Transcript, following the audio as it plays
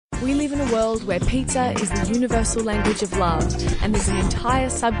We live in a world where pizza is the universal language of love, and there's an entire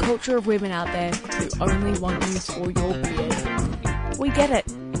subculture of women out there who only want you for your beard. We get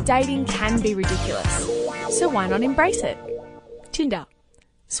it. Dating can be ridiculous. So why not embrace it? Tinder.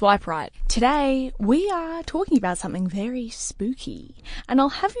 Swipe right. Today, we are talking about something very spooky. And I'll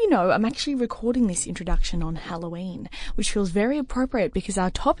have you know, I'm actually recording this introduction on Halloween, which feels very appropriate because our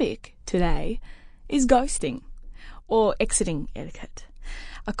topic today is ghosting, or exiting etiquette.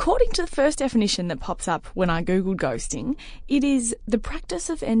 According to the first definition that pops up when I googled ghosting, it is the practice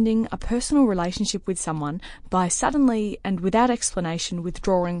of ending a personal relationship with someone by suddenly and without explanation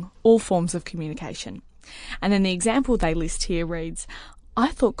withdrawing all forms of communication. And then the example they list here reads, I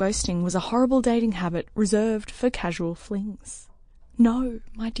thought ghosting was a horrible dating habit reserved for casual flings. No,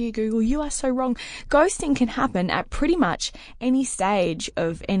 my dear Google, you are so wrong. Ghosting can happen at pretty much any stage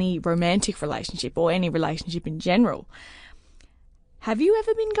of any romantic relationship or any relationship in general. Have you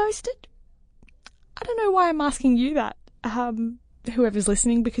ever been ghosted? I don't know why I'm asking you that, whoever's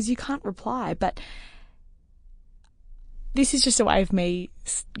listening, because you can't reply, but this is just a way of me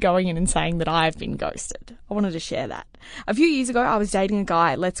going in and saying that I've been ghosted. I wanted to share that. A few years ago, I was dating a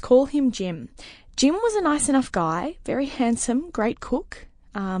guy. Let's call him Jim. Jim was a nice enough guy, very handsome, great cook,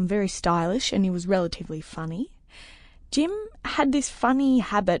 very stylish, and he was relatively funny. Jim had this funny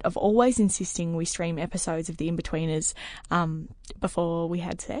habit of always insisting we stream episodes of The In-Betweeners before we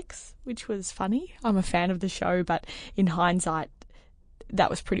had sex, which was funny. I'm a fan of the show, but in hindsight, that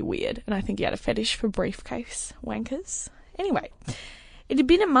was pretty weird. And I think he had a fetish for briefcase wankers. Anyway, it had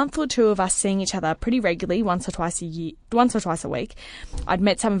been a month or two of us seeing each other pretty regularly, once or twice a week. I'd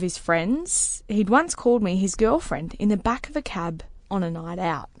met some of his friends. He'd once called me his girlfriend in the back of a cab on a night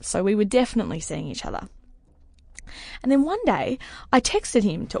out. So we were definitely seeing each other. And then one day, I texted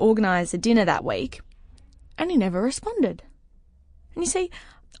him to organise a dinner that week, and he never responded. And you see,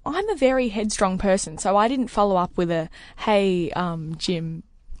 I'm a very headstrong person, so I didn't follow up with a, hey, Jim,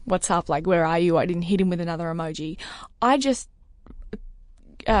 what's up? Like, where are you? I didn't hit him with another emoji. I just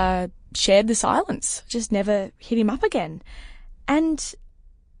shared the silence, just never hit him up again. And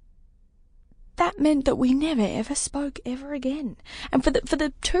that meant that we never, ever spoke ever again. And for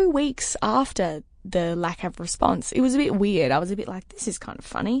the 2 weeks after the lack of response, it was a bit weird. I was a bit like, this is kind of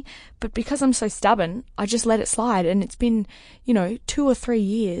funny. But because I'm so stubborn, I just let it slide. And it's been, 2 or 3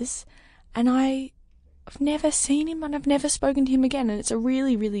 years, and I've never seen him and I've never spoken to him again. And it's a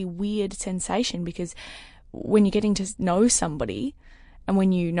really, really weird sensation, because when you're getting to know somebody, and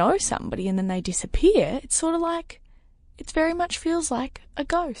when you know somebody and then they disappear, it's sort of like, it very much feels like a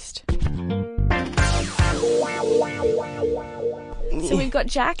ghost. So we've got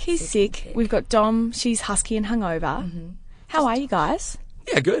Jack, he's sick. We've got Dom, she's husky and hungover. Mm-hmm. How are you guys?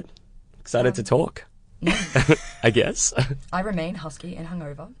 Yeah, good. Excited to talk, I guess. I remain husky and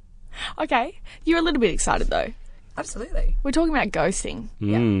hungover. Okay. You're a little bit excited, though. Absolutely. We're talking about ghosting.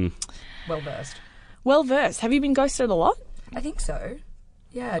 Mm. Yeah. Well versed. Well versed. Have you been ghosted a lot? I think so.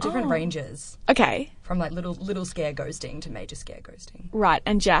 Yeah, different ranges. Okay. From like little scare ghosting to major scare ghosting. Right.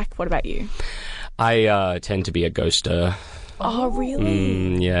 And Jack, what about you? I tend to be a ghoster. Oh,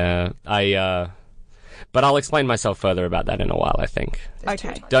 really? Yeah. But I'll explain myself further about that in a while, I think.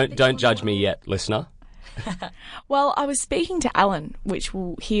 Okay. Don't judge me yet, listener. Well, I was speaking to Alan, which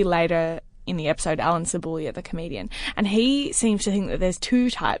we'll hear later in the episode, Alan Sabulia, the comedian, and he seems to think that there's 2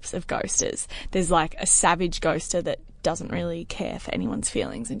 types of ghosters. There's like a savage ghoster that doesn't really care for anyone's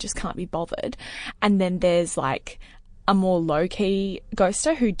feelings and just can't be bothered. And then there's like a more low-key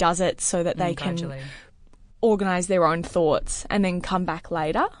ghoster who does it so that they can organise their own thoughts and then come back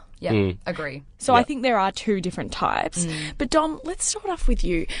later. Yeah, agree. So I think there are 2 different types. But Dom, let's start off with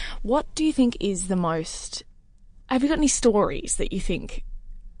you. What do you think is the most... Have you got any stories that you think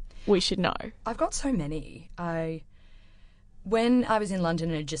we should know? I've got so many. When I was in London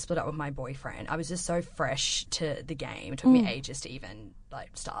and had just split up with my boyfriend, I was just so fresh to the game. It took me ages to even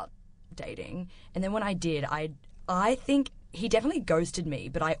start dating. And then when I did, I think he definitely ghosted me,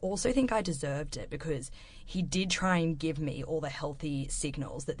 but I also think I deserved it because he did try and give me all the healthy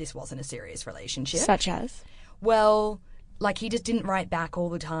signals that this wasn't a serious relationship. Such as? Well, like he just didn't write back all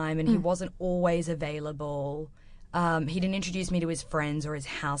the time and he wasn't always available. He didn't introduce me to his friends or his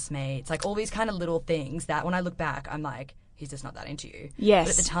housemates, like all these kind of little things that when I look back, I'm like, he's just not that into you. Yes.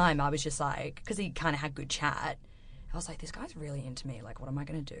 But at the time, I was just like, because he kind of had good chat, I was like, this guy's really into me. Like, what am I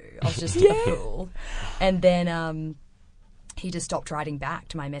going to do? I was just a fool. And then he just stopped writing back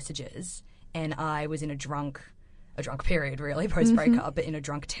to my messages, and I was in a drunk period, really, post-breakup, but in a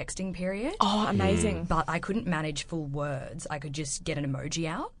drunk texting period. Oh, amazing. But I couldn't manage full words. I could just get an emoji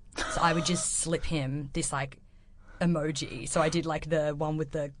out. So I would just slip him this, like, emoji. So I did like the one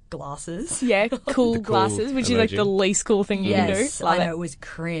with the glasses. Yeah, cool cool glasses, which is like emoji. the least cool thing you Yes, can do. Love I know it. it was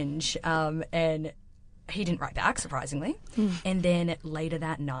cringe. And he didn't write back, surprisingly. Hmm. And then later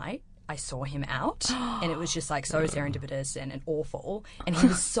that night, I saw him out, and it was just like so serendipitous and awful. And he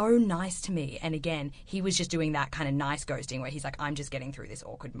was so nice to me. And again, he was just doing that kind of nice ghosting where he's like, I'm just getting through this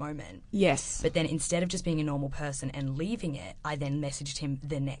awkward moment. Yes. But then instead of just being a normal person and leaving it, I then messaged him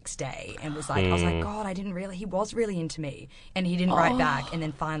the next day and was like, I was like, God, he was really into me. And he didn't write back. And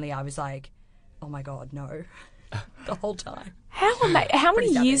then finally I was like, oh my God, no. The whole time. How many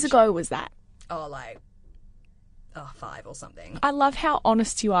Pretty years savage. ago was that? Oh, 5 or something. I love how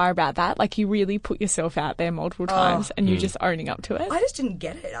honest you are about that. Like, you really put yourself out there multiple times and you're just owning up to it. I just didn't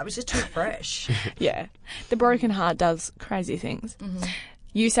get it. I was just too fresh. Yeah. The broken heart does crazy things.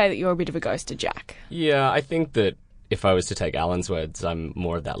 You say that you're a bit of a ghoster, Jack. Yeah, I think that if I was to take Alan's words, I'm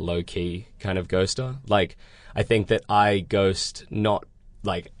more of that low-key kind of ghoster. Like, I think that I ghost not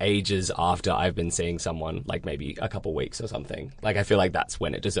like ages after I've been seeing someone, like maybe a couple weeks or something. Like, I feel like that's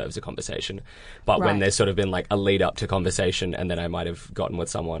when it deserves a conversation. But when Right. there's sort of been like a lead up to conversation, and then I might have gotten with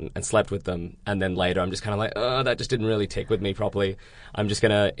someone and slept with them, and then later I'm just kind of like, oh, that just didn't really tick with me properly. I'm just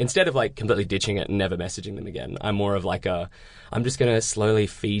gonna, instead of like completely ditching it and never messaging them again, I'm more of like I'm just gonna slowly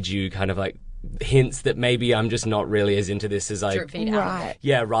feed you kind of like hints that maybe I'm just not really as into this as I... Drip feed out. Right.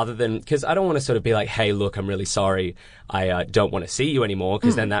 Yeah, rather than... Because I don't want to sort of be like, hey, look, I'm really sorry. I don't want to see you anymore,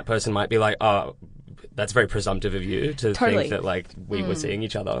 because then that person might be like, oh, that's very presumptive of you to Totally. think that, like, we were seeing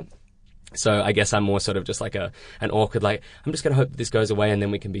each other. So I guess I'm more sort of just like an awkward, like, I'm just going to hope this goes away and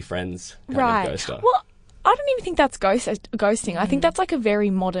then we can be friends kind Right. of ghoster. Well, I don't even think that's ghosting. I think that's like a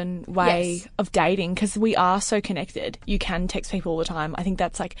very modern way Yes. of dating, because we are so connected. You can text people all the time. I think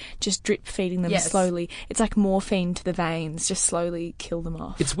that's like just drip feeding them Yes. slowly. It's like morphine to the veins. Just slowly kill them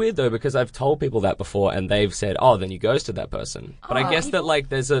off. It's weird though, because I've told people that before and they've said, oh, then you ghosted that person. But I guess that like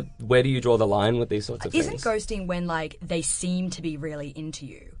there's where do you draw the line with these sorts of Isn't things? ghosting when like they seem to be really into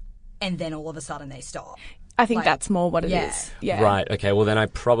you and then all of a sudden they stop? I think like, that's more what it yeah. is. Yeah. Right, okay, well then I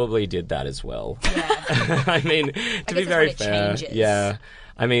probably did that as well. Yeah. I mean, to guess be it's very when it fair, changes. yeah.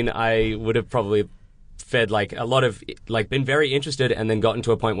 I mean, I would have probably fed like a lot of, like been very interested and then gotten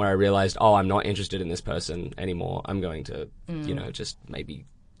to a point where I realized, oh, I'm not interested in this person anymore. I'm going to, you know, just maybe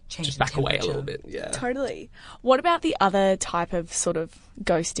Change just the back away a temperature. little bit. Yeah. Totally. What about the other type of sort of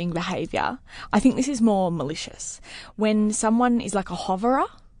ghosting behaviour? I think this is more malicious. When someone is like a hoverer,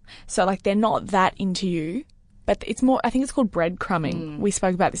 so like they're not that into you, but it's more, I think it's called breadcrumbing. We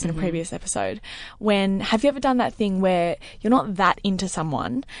spoke about this in a previous episode. Have you ever done that thing where you're not that into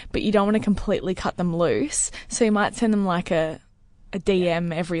someone, but you don't want to completely cut them loose? So you might send them like a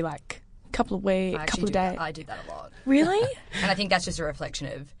DM every like couple of weeks, I couple actually of do that. days. I do that a lot. Really? And I think that's just a reflection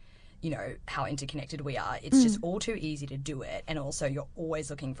of, you know, how interconnected we are. It's just all too easy to do it, and also you're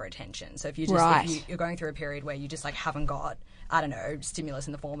always looking for attention. So if you just Right. if you're going through a period where you just like haven't got, I don't know, stimulus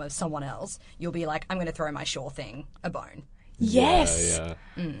in the form of someone else, you'll be like, I'm going to throw my sure thing a bone. Yes.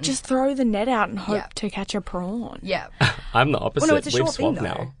 Yeah. Just throw the net out and hope Yeah. to catch a prawn. Yeah. I'm the opposite. Well, no, it's a We've short thing,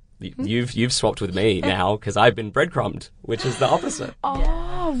 swapped though. now. You've swapped with me now because I've been breadcrumbed, which is the opposite.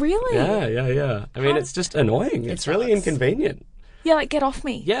 Oh, really? Yeah. I mean, it's just annoying. It's really sucks. inconvenient. Yeah, like get off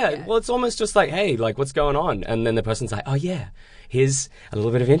me. Yeah, well, it's almost just like, hey, like, what's going on? And then the person's like, oh, yeah, here's a little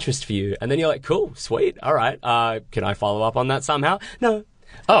bit of interest for you. And then you're like, cool, sweet, all right. Can I follow up on that somehow? No.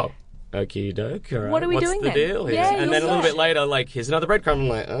 Oh, okie doke. All right. What are we What's doing the then? deal here? Yeah, and then a little you're bit later, like, here's another breadcrumb. I'm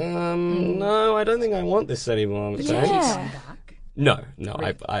like, no, I don't think I want this anymore. Yeah. Thanks. Come back. No,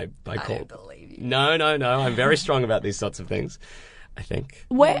 I I called. don't believe you. No, I'm very strong about these sorts of things, I think.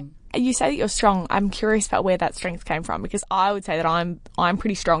 Where you say that you're strong, I'm curious about where that strength came from, because I would say that I'm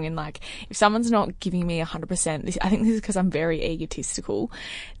pretty strong in, like, if someone's not giving me 100%, I think this is because I'm very egotistical,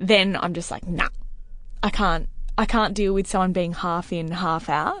 then I'm just like, nah, I can't deal with someone being half in, half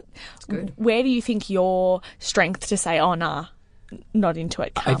out. That's good. Where do you think your strength to say, oh, nah, not into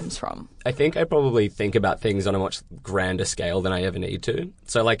it comes from? I think I probably think about things on a much grander scale than I ever need to.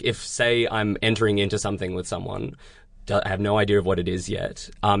 So, like, if, say, I'm entering into something with someone, I have no idea of what it is yet.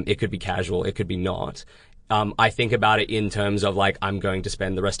 It could be casual, it could be not. I think about it in terms of, like, I'm going to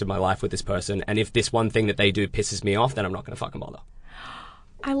spend the rest of my life with this person, and if this one thing that they do pisses me off, then I'm not going to fucking bother.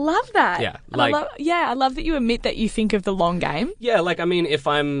 I love that. Yeah, And I love that you admit that you think of the long game. Yeah, like, I mean,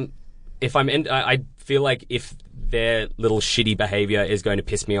 I feel like if their little shitty behavior is going to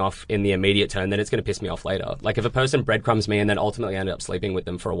piss me off in the immediate term, then it's going to piss me off later. Like, if a person breadcrumbs me and then ultimately end up sleeping with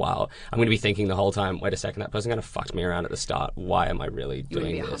them for a while, I'm going to be thinking the whole time, wait a second, that person kind of fucked me around at the start. Why am I really would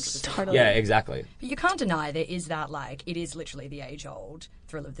doing be this? 100%. Totally. Yeah, exactly. But you can't deny there is that, like, it is literally the age-old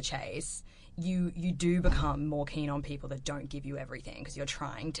thrill of the chase. you do become more keen on people that don't give you everything because you're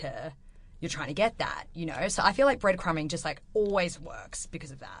trying to get that, you know? So I feel like breadcrumbing just like always works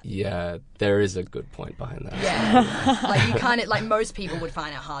because of that. Yeah, there is a good point behind that. Yeah. Like you kind of, like most people would find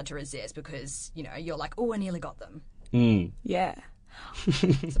it hard to resist because, you know, you're like, oh, I nearly got them. Yeah.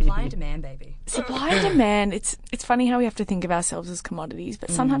 Supply and demand, baby. Supply and demand. It's funny how we have to think of ourselves as commodities, but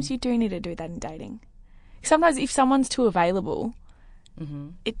sometimes you do need to do that in dating. Sometimes if someone's too available,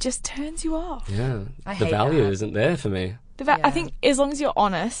 it just turns you off. Yeah, I the hate value that. isn't there for me. I think as long as you're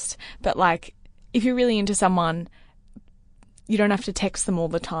honest, but like if you're really into someone, you don't have to text them all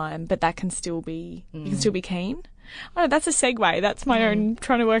the time, but that can still be, you can still be keen. Oh, that's a segue. That's my own,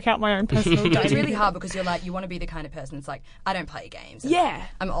 trying to work out my own personal dating. It's really hard because you're like, you want to be the kind of person that's like, I don't play games. And Yeah.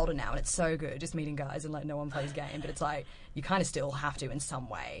 I'm older now and it's so good just meeting guys and like no one plays game, but it's like, you kind of still have to in some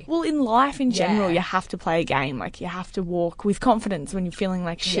way. Well, in life in general, Yeah. you have to play a game. Like, you have to walk with confidence when you're feeling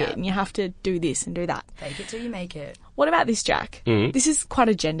like shit, Yeah. and you have to do this and do that. Fake it till you make it. What about this, Jack? This is quite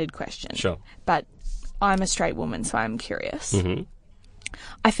a gendered question. Sure. But I'm a straight woman, so I'm curious.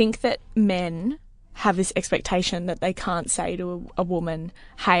 I think that men have this expectation that they can't say to a woman,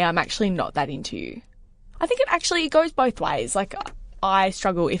 hey, I'm actually not that into you. I think it goes both ways. Like, I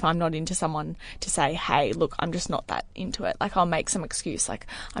struggle if I'm not into someone to say, hey, look, I'm just not that into it. Like, I'll make some excuse, like,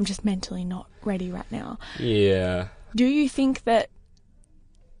 I'm just mentally not ready right now. Yeah. Do you think that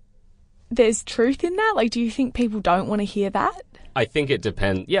there's truth in that? Like, do you think people don't want to hear that? I think it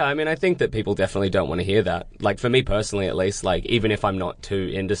depends. Yeah, I mean, I think that people definitely don't want to hear that. Like, for me personally, at least, like, even if I'm not too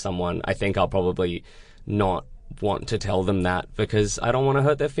into someone, I think I'll probably not want to tell them that because I don't want to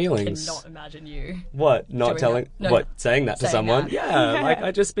hurt their I feelings. cannot imagine you. What? Not Doing telling? that. No, what? Saying that to saying someone? that. Yeah, like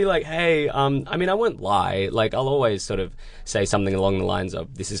I'd just be like, hey, I mean, I won't lie. Like, I'll always sort of say something along the lines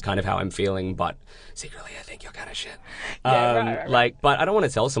of, this is kind of how I'm feeling, but secretly I think you're kind of shit. Right. Like, but I don't want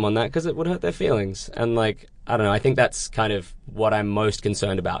to tell someone that because it would hurt their feelings. And like, I don't know. I think that's kind of what I'm most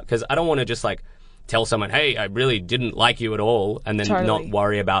concerned about because I don't want to just like tell someone, hey, I really didn't like you at all, and then Totally. not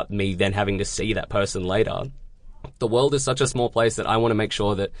worry about me then having to see that person later. The world is such a small place that I want to make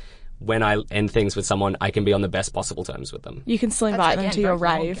sure that when I end things with someone, I can be on the best possible terms with them. You can still invite them again, to your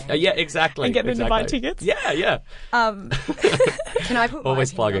very long rave. game. Yeah, exactly. And get them to buy exactly. tickets? Yeah, yeah. Can I put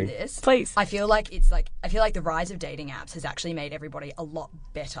Always my opinion plugging. on this? Please. I feel like the rise of dating apps has actually made everybody a lot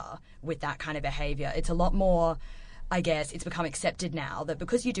better with that kind of behavior. It's a lot more, I guess, it's become accepted now that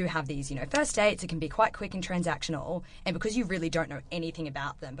because you do have these, you know, first dates, it can be quite quick and transactional, and because you really don't know anything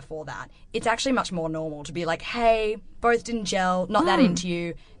about them before that, it's actually much more normal to be like, hey, both didn't gel, not that into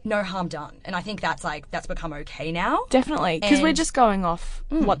you, no harm done. And I think that's become okay now. Definitely, because we're And- just going off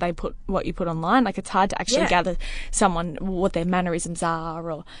what you put online. Like, it's hard to actually Yeah. gather someone what their mannerisms are,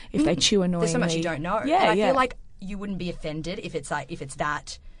 or if they chew annoyingly. There's so much you don't know. Yeah, and I yeah. feel like you wouldn't be offended if it's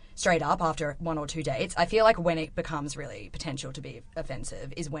that straight up after one or two dates. I feel like when it becomes really potential to be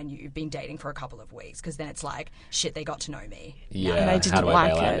offensive is when you've been dating for a couple of weeks, because then it's like, shit, they got to know me. Yeah, they didn't how do I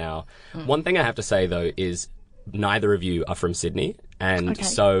like bail out it. now? One thing I have to say, though, is neither of you are from Sydney. And Okay.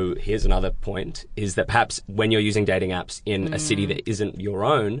 so here's another point, is that perhaps when you're using dating apps in a city that isn't your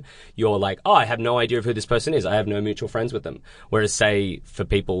own, you're like, oh, I have no idea of who this person is. I have no mutual friends with them. Whereas, say, for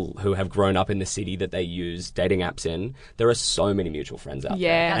people who have grown up in the city that they use dating apps in, there are so many mutual friends out Yeah,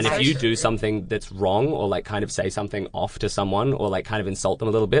 there. And that's if so you do true. something that's wrong or like kind of say something off to someone or like kind of insult them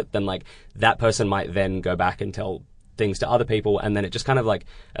a little bit, then like that person might then go back and tell things to other people, and then it just kind of like,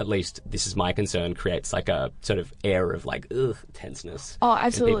 at least this is my concern, creates like a sort of air of like tenseness. Oh, in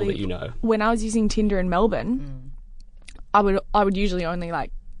absolutely. people that you know. When I was using Tinder in Melbourne, I would usually only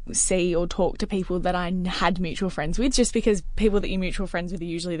like see or talk to people that I had mutual friends with, just because people that you're mutual friends with are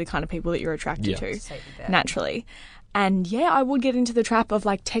usually the kind of people that you're attracted Yeah. to Safety bet. naturally. And yeah, I would get into the trap of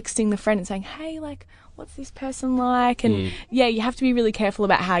like texting the friend and saying, hey, like, what's this person like? And yeah, you have to be really careful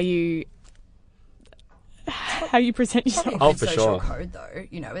about how you present yourself. Oh, Good for social sure. code, though,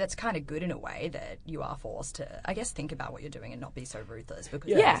 you know, that's kind of good in a way that you are forced to, I guess, think about what you're doing and not be so ruthless, because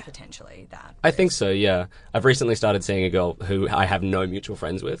Yeah. there's potentially that. I think so, yeah. I've recently started seeing a girl who I have no mutual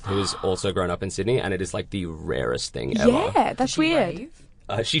friends with, who's also grown up in Sydney, and it is like the rarest thing ever. Yeah, that's She weird.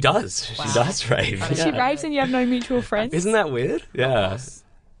 rave? She does. She does rave. She Yeah. raves and you have no mutual friends. Isn't that weird? Yeah.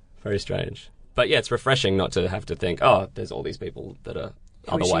 Very strange. But yeah, it's refreshing not to have to think, oh, there's all these people that are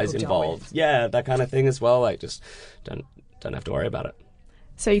Who is she otherwise hooked up involved. with? Yeah, that kind of thing as well. Like, just don't have to worry about it.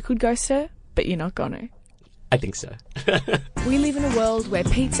 So you could ghost her, but you're not gonna. I think so. We live in a world where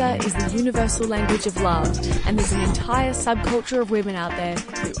pizza is the universal language of love, and there's an entire subculture of women out there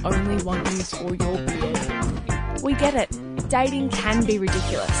who only want you for your beard. We get it. Dating can be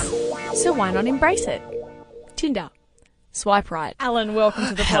ridiculous. So why not embrace it? Tinder. Swipe right. Alan, welcome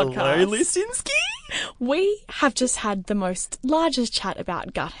to the podcast. Hello, Lisinski. We have just had the largest chat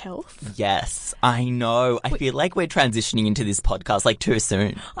about gut health. Yes, I know. I feel like we're transitioning into this podcast like too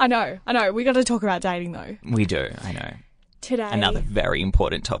soon. I know. We got to talk about dating though. We do, I know. Today. Another very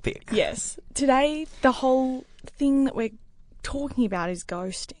important topic. Yes. Today, the whole thing that we're talking about is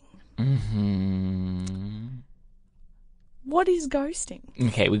ghosting. Mm-hmm. What is ghosting?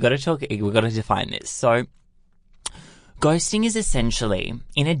 Okay, we've got to define this. So, ghosting is essentially,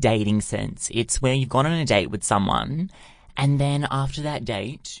 in a dating sense, it's where you've gone on a date with someone and then after that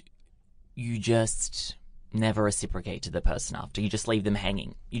date, you just never reciprocate to the person after. You just leave them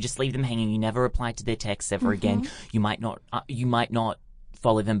hanging. You never reply to their texts ever again. You might not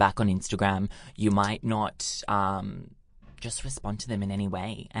follow them back on Instagram. You might not just respond to them in any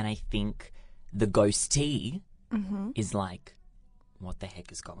way. And I think the ghostee is like, what the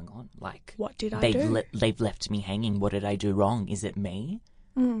heck is going on? Like, what did I do? They've left me hanging. What did I do wrong? Is it me?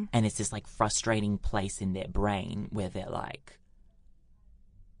 And it's this like frustrating place in their brain where they're like,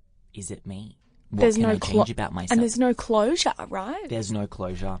 is it me? What can I change about myself? And there's no closure, right? There's no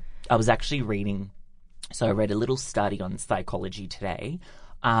closure. I was actually reading, so I read a little study on psychology today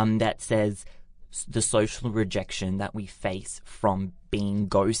that says the social rejection that we face from being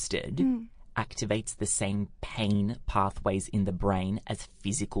ghosted activates the same pain pathways in the brain as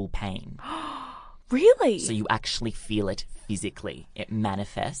physical pain. Really? So you actually feel it physically. It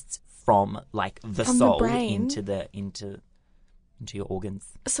manifests from like the From soul the brain? into your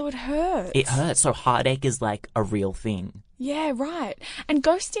organs. So it hurts. It hurts. So heartache is like a real thing. Yeah, right. And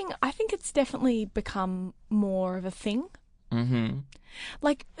ghosting, I think it's definitely become more of a thing. Mm-hmm.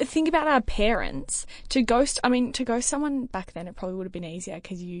 Like, think about our parents. To ghost someone back then, it probably would have been easier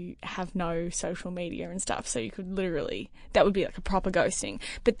because you have no social media and stuff. So you could that would be like a proper ghosting.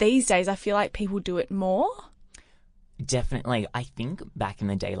 But these days, I feel like people do it more. Definitely. I think back in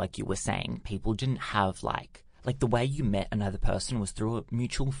the day, like you were saying, people didn't have like the way you met another person was through a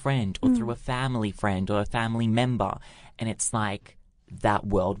mutual friend or through a family friend or a family member. And it's like that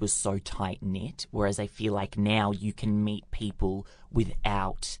world was so tight-knit, whereas I feel like now you can meet people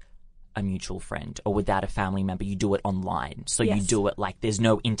without a mutual friend or without a family member. You do it online. So Yes. you do it like there's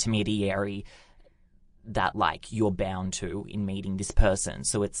no intermediary that like you're bound to in meeting this person.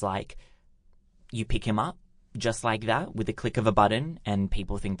 So it's like you pick him up just like that with a click of a button and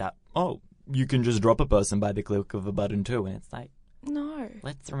people think that, oh, you can just drop a person by the click of a button too. And it's like, No.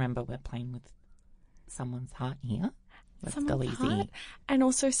 let's remember we're playing with someone's heart here. Let's go Someone's easy. heart and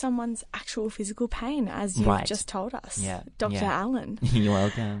also someone's actual physical pain, as you've Right. just told us. Yeah, Dr. yeah. Allen. You're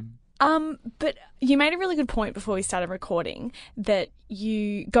welcome. But you made a really good point before we started recording that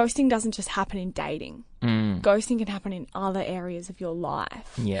ghosting doesn't just happen in dating. Ghosting can happen in other areas of your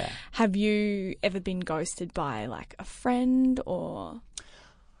life. Yeah. Have you ever been ghosted by like a friend or?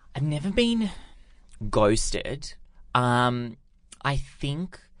 I've never been ghosted. I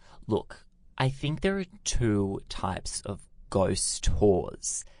think there are two types of ghost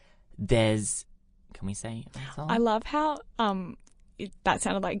tours. Can we say that? I love how that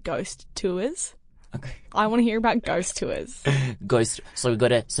sounded like ghost tours. Okay. I want to hear about ghost tours. Ghost. So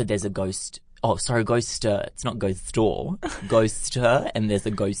there's a ghost. Oh, sorry, ghoster. It's not ghost store. Ghoster, and there's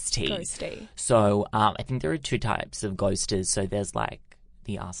a ghostie. Ghostie. So I think there are two types of ghosters. So there's like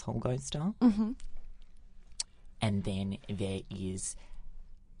the asshole ghoster, and then there is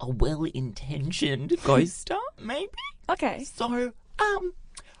a well-intentioned ghoster, maybe. Okay. So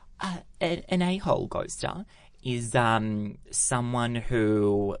an a-hole ghoster is someone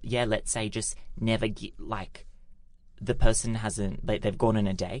who, let's say just never get like. The person they've gone on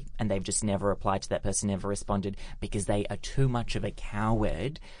a date and they've just never replied to that person, never responded because they are too much of a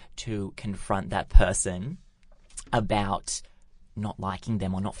coward to confront that person about not liking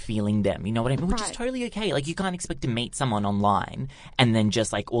them or not feeling them. You know what I mean? Which is Right. totally okay. Like you can't expect to meet someone online and then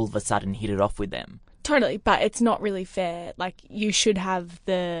just like all of a sudden hit it off with them. Totally, but it's not really fair. Like, you should have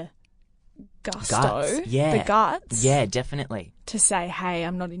the gusto, Guts, yeah. the guts Yeah, definitely. to say, hey,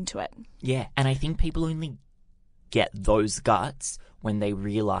 I'm not into it. Yeah, and I think people only get those guts when they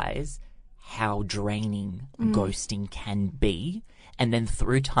realize how draining ghosting can be. And then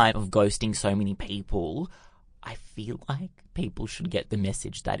through time of ghosting so many people, I feel like people should get the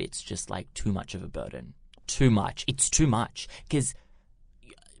message that it's just like too much of a burden. Too much. It's too much. Because,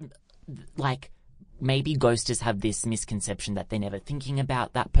 like, maybe ghosters have this misconception that they're never thinking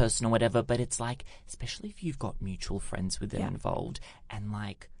about that person or whatever, but it's like, especially if you've got mutual friends with them involved, and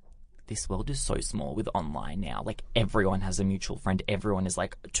like, this world is so small with online now. Like, everyone has a mutual friend. Everyone is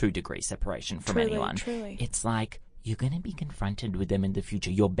like 2 degree separation from anyone. Truly. It's like, you're going to be confronted with them in the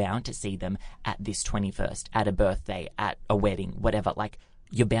future. You're bound to see them at this 21st, at a birthday, at a wedding, whatever. Like,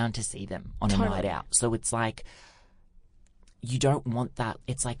 you're bound to see them on a night out. So it's like, you don't want that.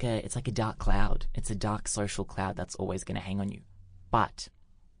 It's like a dark cloud. It's a dark social cloud that's always going to hang on you. But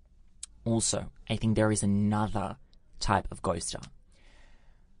also, I think there is another type of ghoster.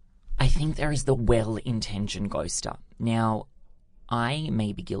 I think there is the well-intentioned ghoster. Now, I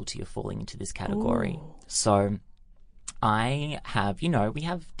may be guilty of falling into this category. Ooh. So I have, we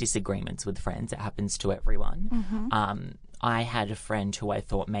have disagreements with friends. It happens to everyone. Mm-hmm. I had a friend who I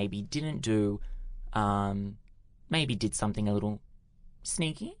thought maybe didn't do, maybe did something a little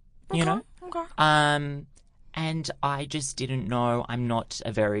sneaky, Okay. And I just didn't know. I'm not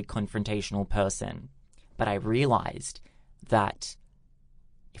a very confrontational person. But I realized that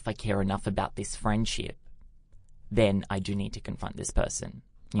if I care enough about this friendship, then I do need to confront this person.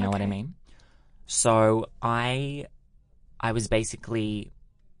 You know what I mean? So I was basically,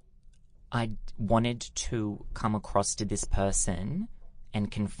 I wanted to come across to this person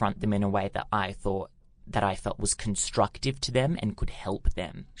and confront them in a way that I felt was constructive to them and could help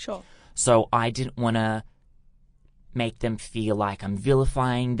them. Sure. So I didn't want to make them feel like I'm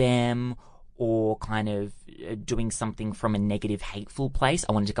vilifying them or kind of doing something from a negative, hateful place.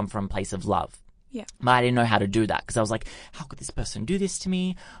 I wanted to come from a place of love. Yeah. But I didn't know how to do that because I was like, how could this person do this to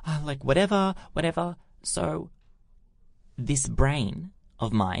me? Like, whatever. So this brain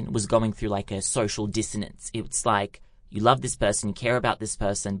of mine was going through like a social dissonance. It's like, you love this person, you care about this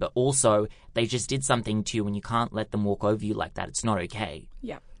person, but also they just did something to you and you can't let them walk over you like that. It's not okay.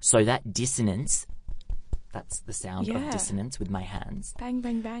 Yeah. So that dissonance, that's the sound of dissonance with my hands. Bang,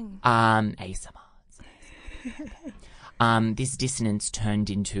 bang, bang. ASMR. This dissonance turned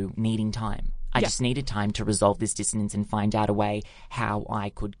into needing time. I just needed time to resolve this dissonance and find out a way how I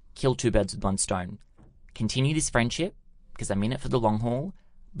could kill two birds with one stone. Continue this friendship, because I'm in it for the long haul,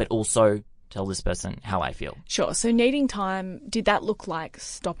 but also tell this person how I feel. Sure. So needing time, did that look like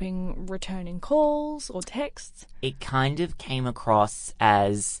stopping returning calls or texts? It kind of came across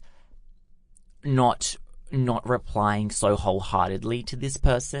as not replying so wholeheartedly to this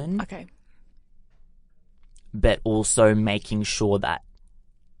person. Okay. But also making sure that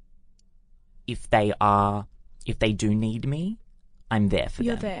if they do need me, I'm there for them.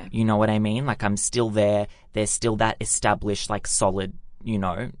 You're there. You know what I mean? Like, I'm still there. There's still that established, like, solid,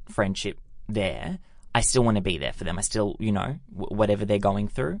 friendship there. I still want to be there for them. I still, whatever they're going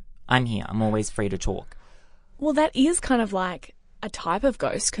through, I'm here. I'm always free to talk. Well, that is kind of like a type of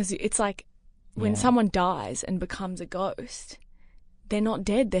ghost, because it's like when someone dies and becomes a ghost, they're not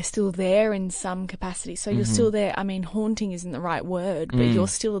dead. They're still there in some capacity. So you're still there. I mean, haunting isn't the right word, but you're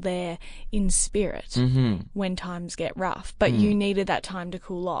still there in spirit when times get rough. But you needed that time to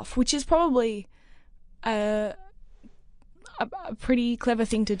cool off, which is probably a pretty clever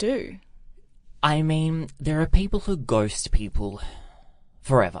thing to do. I mean, there are people who ghost people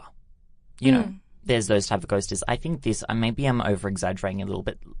forever. You know, there's those type of ghosters. I think this, maybe I'm over-exaggerating a little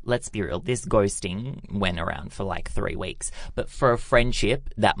bit. Let's be real. This ghosting went around for like 3 weeks. But for a friendship,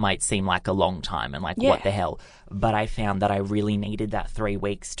 that might seem like a long time and like, what the hell? But I found that I really needed that 3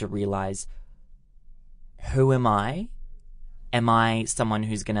 weeks to realize, who am I? Am I someone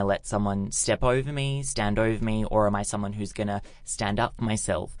who's going to let someone step over me, stand over me, or am I someone who's going to stand up for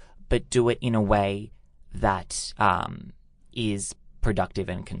myself, but do it in a way that is productive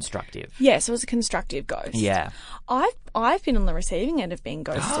and constructive? Yeah, so it's a constructive ghost. Yeah. I've been on the receiving end of being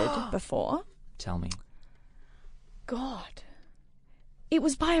ghosted before. Tell me. God. It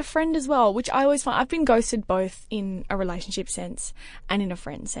was by a friend as well, which I always find. I've been ghosted both in a relationship sense and in a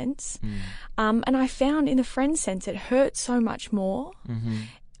friend sense. And I found in the friend sense it hurt so much more.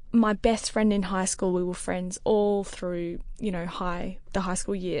 My best friend in high school, we were friends all through, the high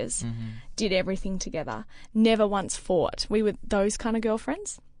school years, did everything together, never once fought. We were those kind of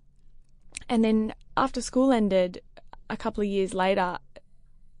girlfriends. And then after school ended, a couple of years later,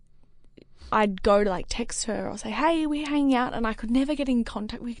 I'd go to like text her or say, hey, we're hanging out, and I could never get in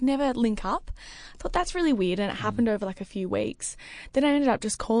contact. We could never link up. I thought that's really weird, and it happened over like a few weeks. Then I ended up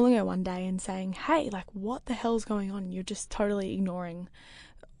just calling her one day and saying, hey, like, what the hell's going on? You're just totally ignoring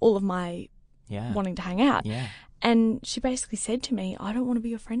all of my wanting to hang out. Yeah. And she basically said to me, I don't want to be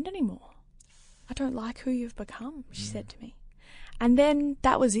your friend anymore. I don't like who you've become, she said to me. And then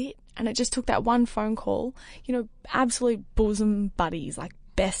that was it. And it just took that one phone call, absolute bosom buddies, like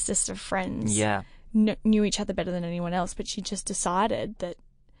bestest of friends. Yeah. Knew each other better than anyone else, but she just decided that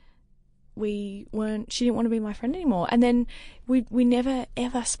she didn't want to be my friend anymore. And then we never,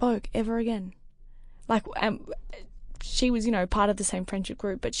 ever spoke ever again. Like, she was, part of the same friendship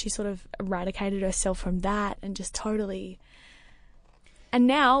group, but she sort of eradicated herself from that and just totally. And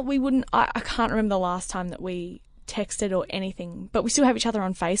now I can't remember the last time that we texted or anything, but we still have each other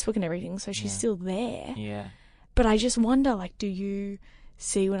on Facebook and everything, so she's still there. Yeah. But I just wonder, like, do you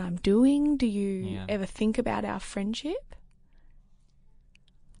see what I'm doing? Do you ever think about our friendship?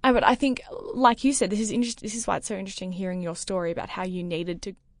 But I think, like you said, this is why it's so interesting hearing your story about how you needed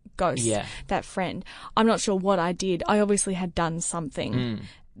to ghost that friend. I'm not sure what I did. I obviously had done something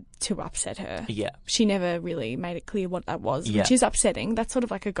to upset her. Yeah. She never really made it clear what that was, which is upsetting. That's sort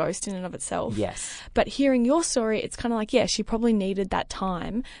of like a ghost in and of itself. Yes. But hearing your story, it's kind of like, she probably needed that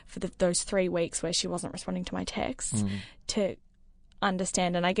time for those 3 weeks where she wasn't responding to my texts to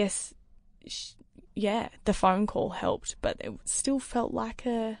understand. And I guess, the phone call helped, but it still felt like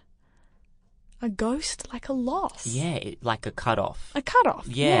a ghost, like a loss. Yeah, like a cutoff. A cutoff,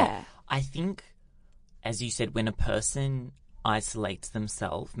 yeah. I think, as you said, when a person isolates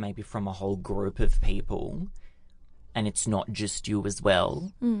themselves, maybe from a whole group of people, and it's not just you as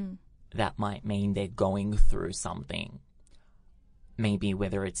well, that might mean they're going through something. Maybe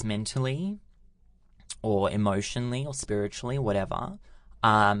whether it's mentally or emotionally or spiritually, whatever.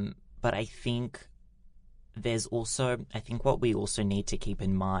 But I think what we also need to keep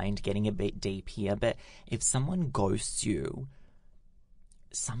in mind, getting a bit deep here, but if someone ghosts you,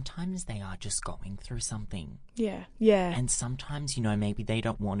 sometimes they are just going through something. Yeah. And sometimes, maybe they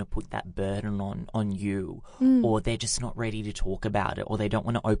don't want to put that burden on you, or they're just not ready to talk about it, or they don't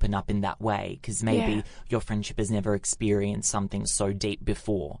want to open up in that way because maybe your friendship has never experienced something so deep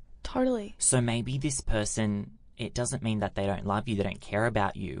before. Totally. So maybe this person, it doesn't mean that they don't love you, they don't care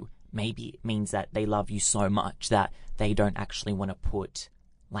about you. Maybe it means that they love you so much that they don't actually want to put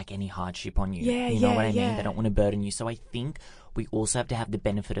like any hardship on you. You know what I mean? They don't want to burden you. So I think we also have to have the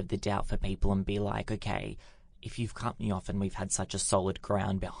benefit of the doubt for people and be like, okay, if you've cut me off and we've had such a solid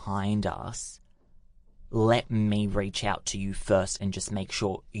ground behind us, let me reach out to you first and just make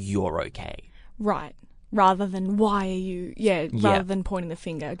sure you're okay. Right. Rather than why are you, rather than pointing the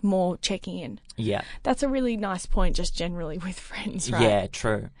finger, more checking in. Yeah. That's a really nice point just generally with friends, right? Yeah,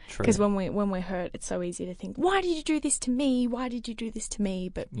 true. Because when we're hurt, it's so easy to think, why did you do this to me? Why did you do this to me?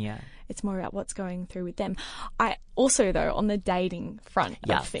 But it's more about what's going through with them. I also, though, on the dating front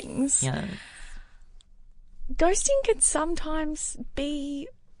of things, ghosting can sometimes be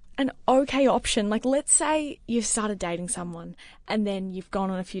an okay option. Like, let's say you've started dating someone and then you've gone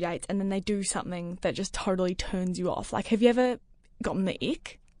on a few dates and then they do something that just totally turns you off. Like, have you ever gotten the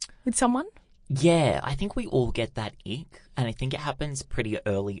ick with someone? Yeah, I think we all get that ick, and I think it happens pretty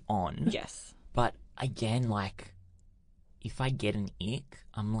early on. Yes. But again, like, if I get an ick,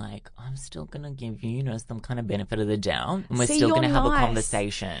 I'm like, I'm still going to give you, some kind of benefit of the doubt, and we're still going to have a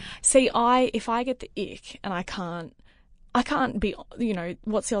conversation. See, if I get the ick and I can't be,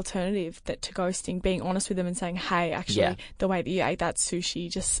 what's the alternative to ghosting? Being honest with them and saying, hey, actually, the way that you ate that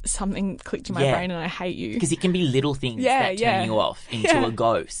sushi, just something clicked in my brain and I hate you. Because it can be little things that turn you off into a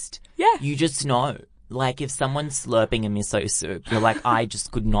ghost. Yeah. You just know. Like, if someone's slurping a miso soup, you're like, I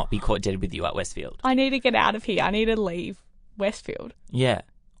just could not be caught dead with you at Westfield. I need to get out of here. I need to leave Westfield. Yeah.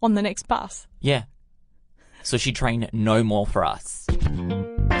 On the next bus. Yeah. So she trained no more for us.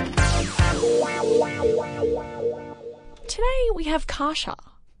 Today we have Kasha.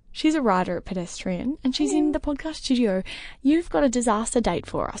 She's a writer at Pedestrian and she's in the podcast studio. You've got a disaster date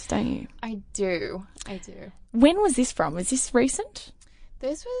for us, don't you? I do. When was this from? Is this recent?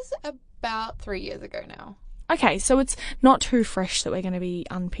 This was about 3 years ago now. Okay, so it's not too fresh that we're going to be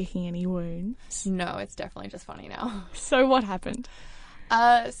unpicking any wounds. No, it's definitely just funny now. So what happened?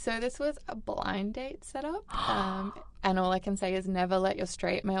 So this was a blind date setup. And all I can say is never let your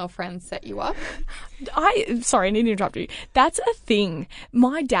straight male friends set you up. Sorry, I need to interrupt you. That's a thing.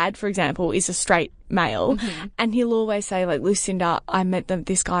 My dad, for example, is a straight male, and he'll always say, like, Lucinda, I met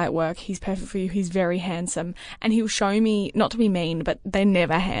this guy at work. He's perfect for you. He's very handsome. And he'll show me, not to be mean, but they're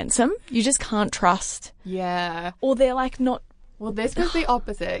never handsome. You just can't trust. Yeah. Or they're like not. Well, this was the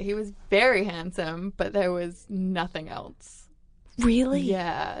opposite. He was very handsome, but there was nothing else. Really?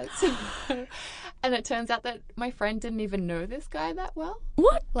 Yeah. And it turns out that my friend didn't even know this guy that well.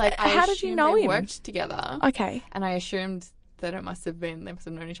 What? Like, how did you know they him? Worked together. Okay. And I assumed that they must have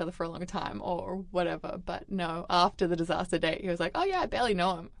known each other for a long time or whatever. But no, after the disaster date, he was like, oh yeah, I barely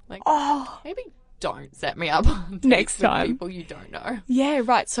know him. Like, maybe don't set me up on dates next with time. People you don't know. Yeah,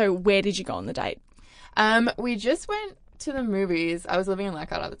 right. So where did you go on the date? We just went to the movies. I was living in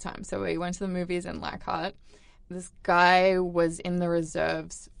Leichhardt at the time. So we went to the movies in Leichhardt. This guy was in the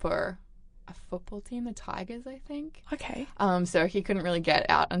reserves for a football team, the Tigers, I think. Okay. So he couldn't really get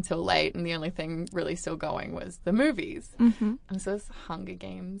out until late, and the only thing really still going was the movies. Mm-hmm. And so it's Hunger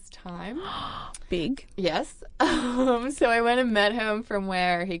Games time. Big. Yes. So I went and met him from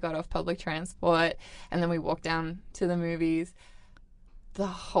where he got off public transport, and then we walked down to the movies. The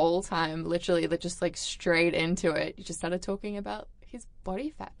whole time, literally, that just like straight into it, you just started talking about his body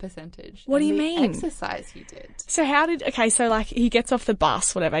fat percentage. What do and you the mean? Exercise he did. So so like he gets off the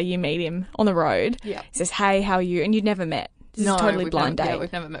bus, whatever, you meet him on the road. Yeah. He says, hey, how are you? And you'd never met. This is a totally blind date. Yeah,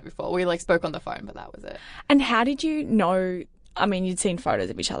 we've never met before. We like spoke on the phone, but that was it. And how did you know, I mean, you'd seen photos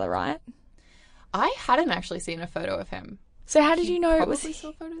of each other, right? I hadn't actually seen a photo of him. So how did you know it Probably was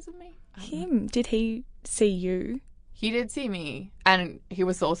saw photos of me. him? Did he see you? He did see me, and he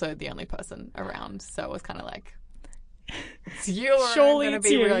was also the only person around, so it was kind of like, it's you, or Surely I'm going it's to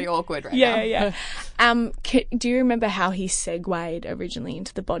be you. really awkward right Yeah, now. yeah. Do you remember how he segued originally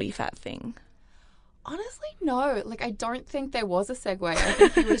into the body fat thing? Honestly, no. Like, I don't think there was a segue. I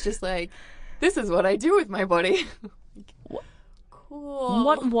think he was just like, this is what I do with my body. Cool.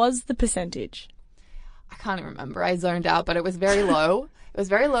 What was the percentage? I can't even remember. I zoned out, but it was very low. It was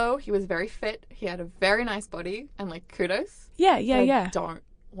very low. He was very fit. He had a very nice body, and like, kudos. Yeah, I yeah. don't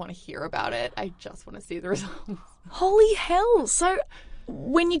want to hear about it. I just want to see the results. Holy hell. So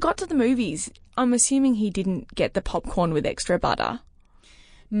when you got to the movies, I'm assuming he didn't get the popcorn with extra butter.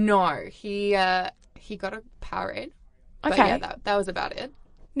 No, he got a Powerade. But Okay. yeah, that was about it.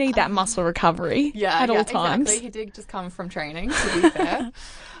 Need that muscle recovery at all times. Exactly. He did just come from training, to be fair.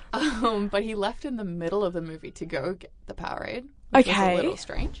 But he left in the middle of the movie to go get the Powerade, which was Okay. a little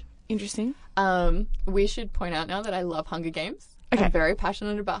strange. Interesting. We should point out now that I love Hunger Games. Okay. I'm very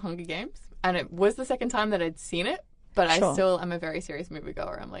passionate about Hunger Games. And it was the second time that I'd seen it, but Sure. I still am a very serious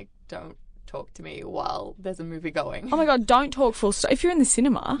moviegoer. I'm like, don't talk to me while there's a movie going. Oh my God, don't talk full stop. If you're in the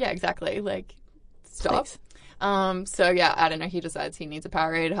cinema. Yeah, exactly. Like, stop. Please. So yeah, I don't know. He decides he needs a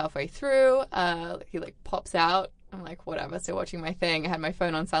Powerade halfway through. He like pops out. I'm like, whatever. Still watching my thing. I had my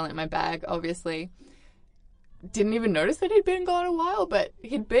phone on silent in my bag, obviously. Didn't even notice that he'd been gone a while, but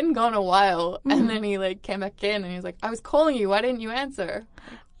he'd been gone a while. And then he like came back in and he was like, I was calling you. Why didn't you answer?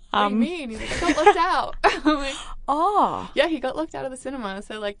 What do you mean? He's like, I got locked out. I'm like, Oh. yeah, he got locked out of the cinema.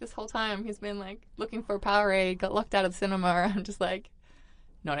 So like this whole time he's been like looking for a Powerade, got locked out of the cinema. I'm just like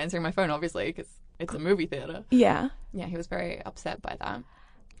not answering my phone, obviously, because it's a movie theater. Yeah. Yeah, he was very upset by that.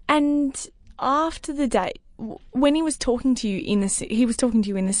 And after the date, when he was talking to you he was talking to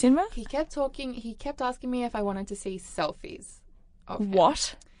you in the cinema? He kept talking. He kept asking me if I wanted to see selfies of him.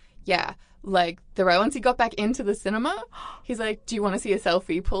 What? Yeah. Like, once he got back into the cinema, he's like, do you want to see a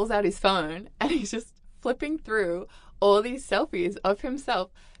selfie? Pulls out his phone, and he's just flipping through all these selfies of himself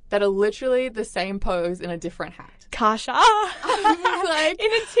that are literally the same pose in a different hat. Kasha. I was like,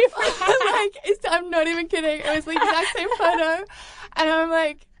 In a different hat. I'm not even kidding. It was the exact same photo. And I'm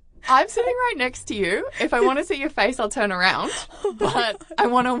like, I'm sitting right next to you. If I want to see your face, I'll turn around. But I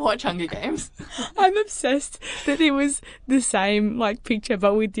want to watch Hunger Games. I'm obsessed that it was the same like picture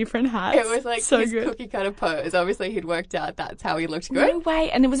but with different hats. It was like so his good. cookie cutter pose. Obviously, he'd worked out that's how he looked No good. way.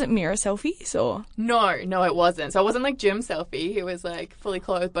 And it was mirror selfies or? No, it wasn't. So it wasn't like gym selfie. He was like fully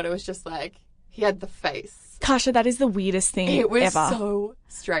clothed, but it was just like he had the face. Kasha, that is the weirdest thing It was ever. so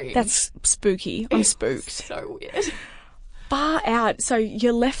strange. That's spooky. I'm spooked. So weird. Far out. So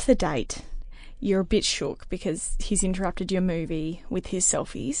you left the date. You're a bit shook because he's interrupted your movie with his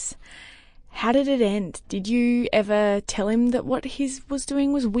selfies. How did it end? Did you ever tell him that what he was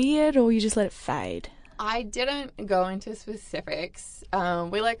doing was weird, or you just let it fade? I didn't go into specifics.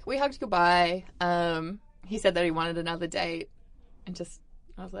 We hugged goodbye. He said that he wanted another date, and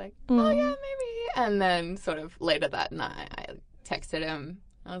I was like, oh yeah, maybe. And then sort of later that night, I texted him.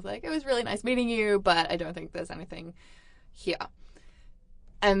 I was like, it was really nice meeting you, but I don't think there's anything here.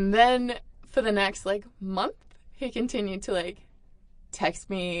 And then for the next like month, he continued to like text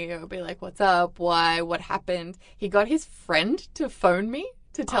me or be like, what's up? Why? What happened? He got his friend to phone me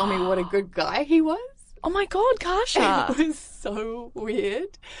to tell me what a good guy he was. Oh my God, Kasha. It was so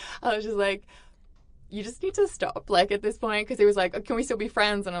weird. I was just like, you just need to stop, like, at this point, because he was like, can we still be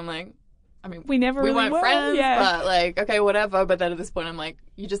friends? And I'm like, I mean, We never really weren't were, friends, yeah. but, like, okay, whatever. But then at this point, I'm like,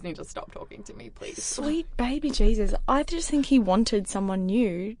 you just need to stop talking to me, please. Sweet baby Jesus. I just think he wanted someone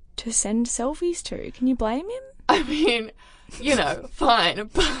new to send selfies to. Can you blame him? I mean, you know, fine,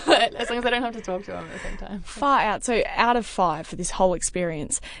 but as long as I don't have to talk to him at the same time. Far out. So out of 5 for this whole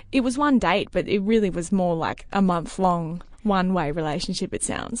experience, it was one date, but it really was more like a month-long one-way relationship, it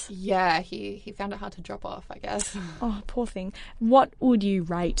sounds. Yeah, he found it hard to drop off, I guess. Oh, poor thing. What would you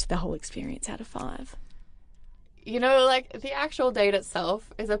rate the whole experience out of 5? you know, like, the actual date itself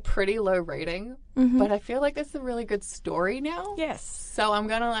is a pretty low rating, but I feel like it's a really good story now. Yes. So I'm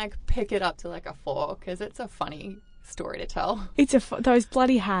going to, like, pick it up to, like, a 4 because it's a funny story to tell. It's those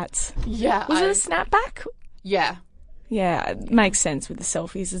bloody hats. Yeah. Was it a snapback? Yeah. Yeah, it makes sense with the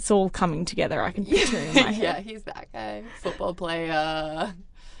selfies. It's all coming together. I can picture it in my head. Yeah, he's that guy. Football player.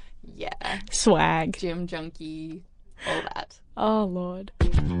 Yeah. Swag. Gym junkie. All that. Oh, Lord.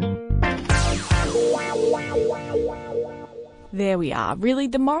 There we are. Really,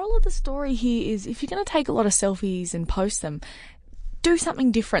 the moral of the story here is if you're going to take a lot of selfies and post them, do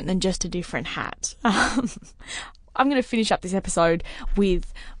something different than just a different hat. I'm going to finish up this episode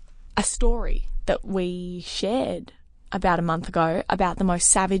with a story that we shared about a month ago about the most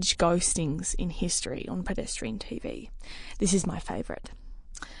savage ghostings in history on pedestrian TV. This is my favourite.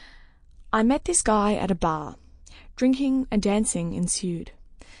 I met this guy at a bar. Drinking and dancing ensued.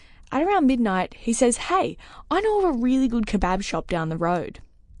 At around midnight, he says, "Hey, I know of a really good kebab shop down the road."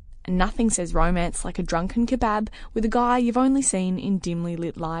 And nothing says romance like a drunken kebab with a guy you've only seen in dimly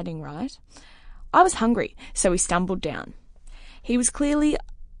lit lighting, right? I was hungry, so we stumbled down. He was clearly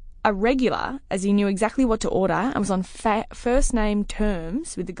a regular, as he knew exactly what to order and was on first-name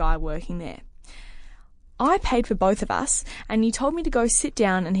terms with the guy working there. I paid for both of us, and he told me to go sit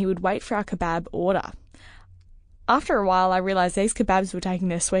down and he would wait for our kebab order. After a while, I realised these kebabs were taking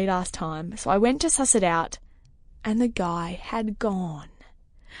their sweet-ass time, so I went to suss it out, and the guy had gone.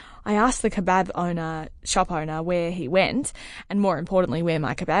 I asked the shop owner, where he went, and more importantly, where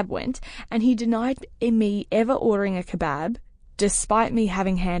my kebab went, and he denied me ever ordering a kebab, despite me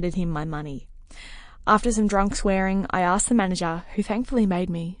having handed him my money. After some drunk swearing, I asked the manager, who thankfully made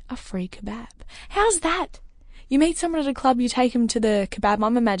me a free kebab. How's that? You meet someone at a club, you take them to the kebab.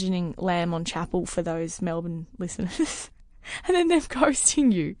 I'm imagining Lamb on Chapel for those Melbourne listeners. And then them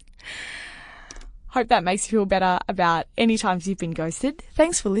ghosting you. Hope that makes you feel better about any times you've been ghosted.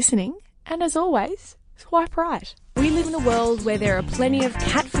 Thanks for listening. And as always, swipe right. We live in a world where there are plenty of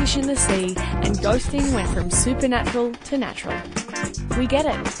catfish in the sea and ghosting went from supernatural to natural. We get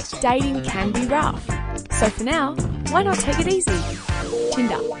it. Dating can be rough. So for now, why not take it easy?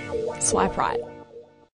 Tinder. Swipe right.